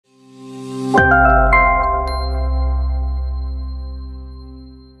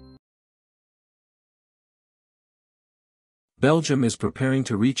Belgium is preparing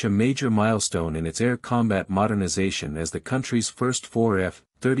to reach a major milestone in its air combat modernization as the country's first 4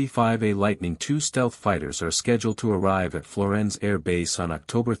 F-35A Lightning II stealth fighters are scheduled to arrive at Florennes Air Base on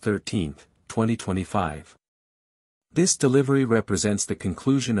October 13, 2025. This delivery represents the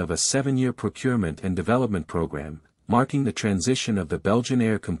conclusion of a 7-year procurement and development program, marking the transition of the Belgian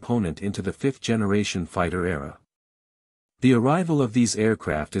air component into the 5th-generation fighter era. The arrival of these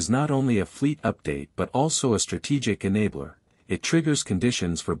aircraft is not only a fleet update but also a strategic enabler. It triggers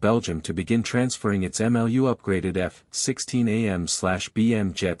conditions for Belgium to begin transferring its MLU-upgraded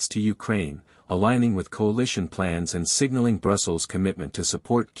F-16AM/BM jets to Ukraine, aligning with coalition plans and signaling Brussels' commitment to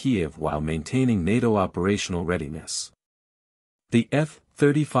support Kyiv while maintaining NATO operational readiness. The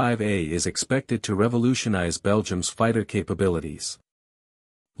F-35A is expected to revolutionize Belgium's fighter capabilities.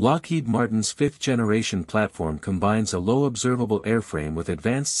 Lockheed Martin's 5th-generation platform combines a low observable airframe with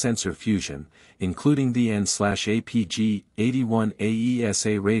advanced sensor fusion, including the N/APG-81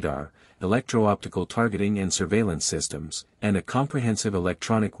 AESA radar, electro-optical targeting and surveillance systems, and a comprehensive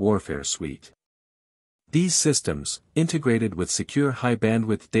electronic warfare suite. These systems, integrated with secure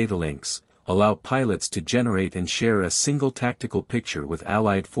high-bandwidth data links, allow pilots to generate and share a single tactical picture with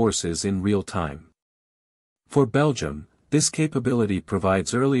allied forces in real time. For Belgium, this capability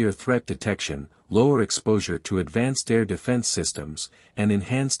provides earlier threat detection, lower exposure to advanced air defense systems, and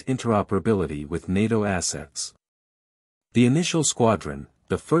enhanced interoperability with NATO assets. The initial squadron,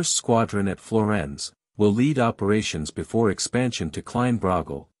 the first squadron at Florennes, will lead operations before expansion to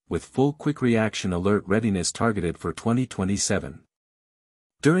Klein-Brogel, with full quick reaction alert readiness targeted for 2027.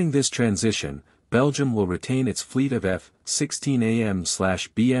 During this transition, Belgium will retain its fleet of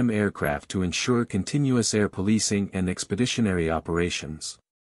F-16AM/BM aircraft to ensure continuous air policing and expeditionary operations.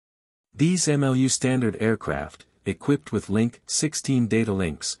 These MLU-standard aircraft, equipped with Link 16 data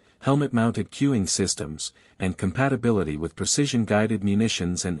links, helmet-mounted queuing systems, and compatibility with precision-guided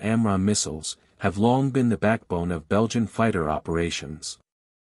munitions and AMRAAM missiles, have long been the backbone of Belgian fighter operations.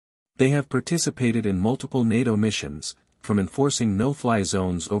 They have participated in multiple NATO missions, from enforcing no-fly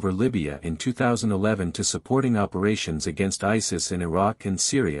zones over Libya in 2011 to supporting operations against ISIS in Iraq and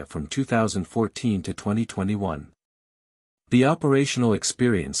Syria from 2014 to 2021. The operational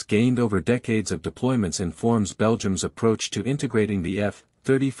experience gained over decades of deployments informs Belgium's approach to integrating the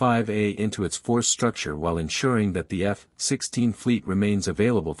F-35A into its force structure while ensuring that the F-16 fleet remains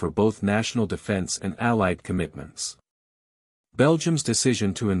available for both national defense and allied commitments. Belgium's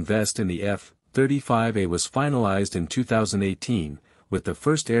decision to invest in the F-35A was finalized in 2018, with the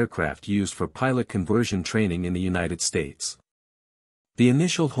first aircraft used for pilot conversion training in the United States. The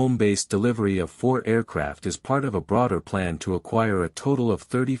initial home-based delivery of 4 aircraft is part of a broader plan to acquire a total of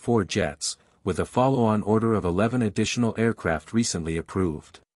 34 jets, with a follow-on order of 11 additional aircraft recently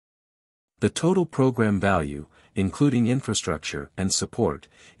approved. The total program value, including infrastructure and support,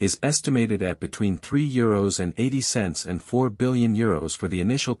 is estimated at between €3.80 and €4 billion for the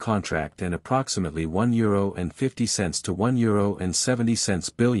initial contract and approximately €1.50 to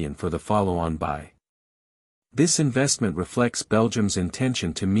 €1.70 billion for the follow-on buy. This investment reflects Belgium's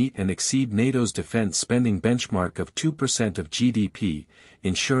intention to meet and exceed NATO's defense spending benchmark of 2% of GDP,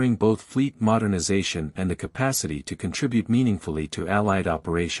 ensuring both fleet modernization and the capacity to contribute meaningfully to allied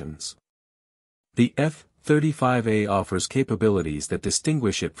operations. The F-35A offers capabilities that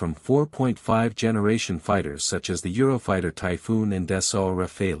distinguish it from 4.5-generation fighters such as the Eurofighter Typhoon and Dassault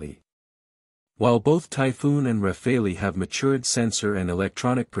Rafale. While both Typhoon and Rafale have matured sensor and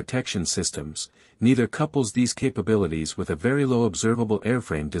electronic protection systems, neither couples these capabilities with a very low observable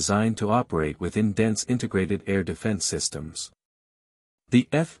airframe designed to operate within dense integrated air defense systems. The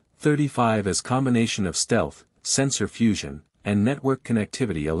F-35's combination of stealth, sensor fusion, and network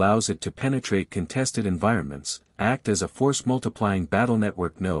connectivity allows it to penetrate contested environments, act as a force-multiplying battle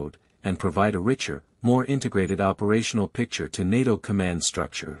network node, and provide a richer, more integrated operational picture to NATO command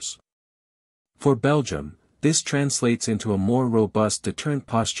structures. For Belgium, this translates into a more robust deterrent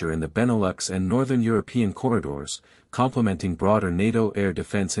posture in the Benelux and Northern European corridors, complementing broader NATO air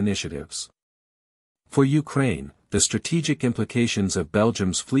defense initiatives. For Ukraine, the strategic implications of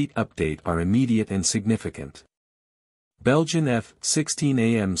Belgium's fleet update are immediate and significant. Belgian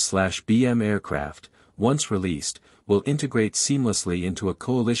F-16AM/BM aircraft, once released, will integrate seamlessly into a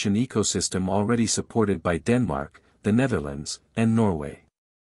coalition ecosystem already supported by Denmark, the Netherlands, and Norway.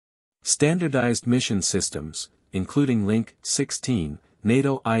 Standardized mission systems, including Link 16,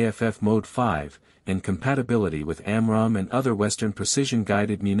 NATO IFF Mode 5, and compatibility with AMRAAM and other Western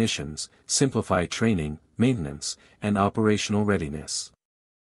precision-guided munitions, simplify training, maintenance, and operational readiness.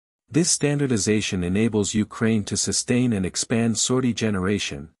 This standardization enables Ukraine to sustain and expand sortie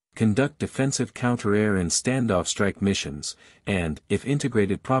generation, conduct defensive counter-air and standoff strike missions, and, if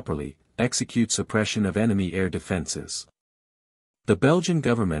integrated properly, execute suppression of enemy air defenses. The Belgian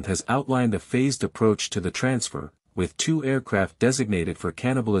government has outlined a phased approach to the transfer, with 2 aircraft designated for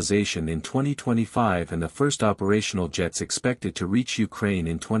cannibalization in 2025 and the first operational jets expected to reach Ukraine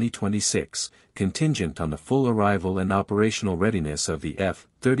in 2026, contingent on the full arrival and operational readiness of the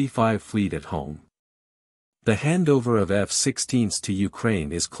F-35 fleet at home. The handover of F-16s to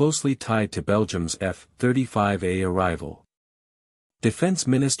Ukraine is closely tied to Belgium's F-35A arrival. Defense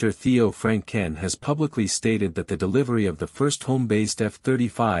Minister Theo Franken has publicly stated that the delivery of the first home-based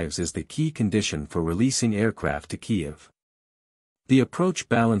F-35s is the key condition for releasing aircraft to Kyiv. The approach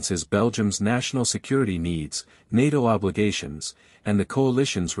balances Belgium's national security needs, NATO obligations, and the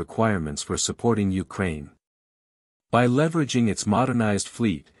coalition's requirements for supporting Ukraine. By leveraging its modernized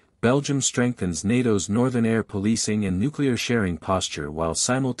fleet, Belgium strengthens NATO's northern air policing and nuclear sharing posture while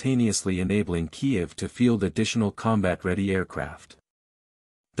simultaneously enabling Kyiv to field additional combat-ready aircraft.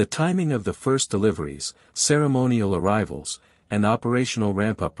 The timing of the first deliveries, ceremonial arrivals, and operational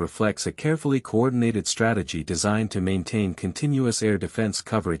ramp-up reflects a carefully coordinated strategy designed to maintain continuous air defense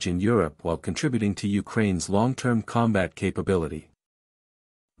coverage in Europe while contributing to Ukraine's long-term combat capability.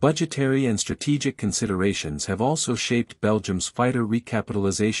 Budgetary and strategic considerations have also shaped Belgium's fighter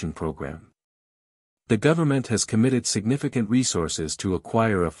recapitalization program. The government has committed significant resources to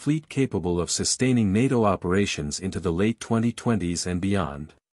acquire a fleet capable of sustaining NATO operations into the late 2020s and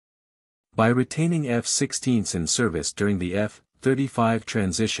beyond. By retaining F-16s in service during the F-35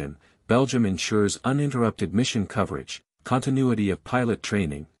 transition, Belgium ensures uninterrupted mission coverage, continuity of pilot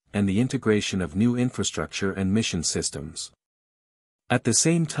training, and the integration of new infrastructure and mission systems. At the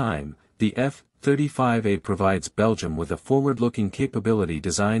same time, the F-35A provides Belgium with a forward-looking capability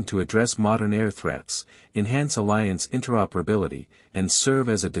designed to address modern air threats, enhance alliance interoperability, and serve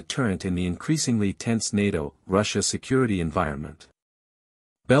as a deterrent in the increasingly tense NATO-Russia security environment.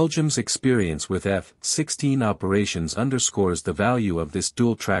 Belgium's experience with F-16 operations underscores the value of this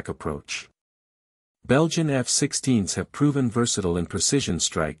dual-track approach. Belgian F-16s have proven versatile in precision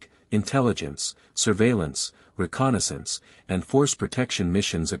strike, intelligence, surveillance, reconnaissance, and force protection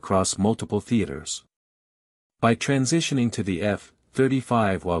missions across multiple theaters. By transitioning to the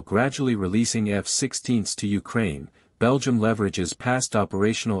F-35 while gradually releasing F-16s to Ukraine, Belgium leverages past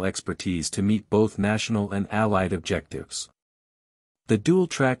operational expertise to meet both national and allied objectives. The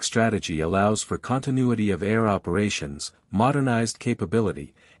dual-track strategy allows for continuity of air operations, modernized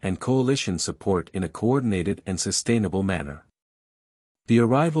capability, and coalition support in a coordinated and sustainable manner. The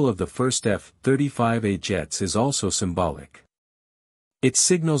arrival of the first F-35A jets is also symbolic. It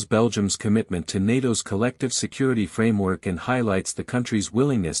signals Belgium's commitment to NATO's collective security framework and highlights the country's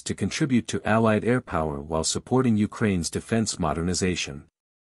willingness to contribute to Allied air power while supporting Ukraine's defense modernization.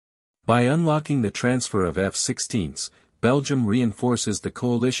 By unlocking the transfer of F-16s, Belgium reinforces the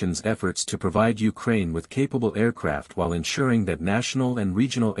coalition's efforts to provide Ukraine with capable aircraft while ensuring that national and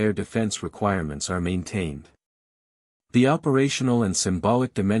regional air defense requirements are maintained. The operational and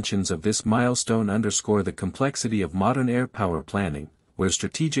symbolic dimensions of this milestone underscore the complexity of modern air power planning, where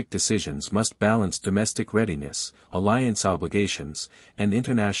strategic decisions must balance domestic readiness, alliance obligations, and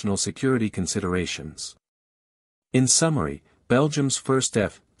international security considerations. In summary, Belgium's first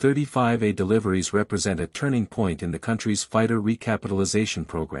F-35A deliveries represent a turning point in the country's fighter recapitalization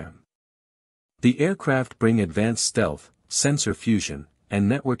program. The aircraft bring advanced stealth, sensor fusion, and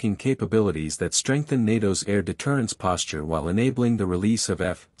networking capabilities that strengthen NATO's air deterrence posture while enabling the release of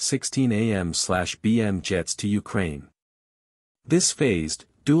F-16AM/BM jets to Ukraine. This phased,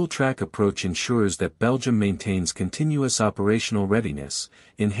 dual-track approach ensures that Belgium maintains continuous operational readiness,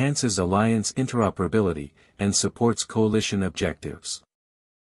 enhances alliance interoperability, and supports coalition objectives.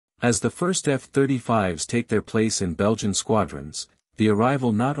 As the first F-35s take their place in Belgian squadrons, the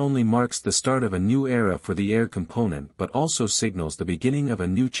arrival not only marks the start of a new era for the air component but also signals the beginning of a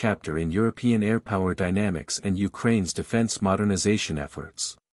new chapter in European air power dynamics and Ukraine's defense modernization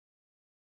efforts.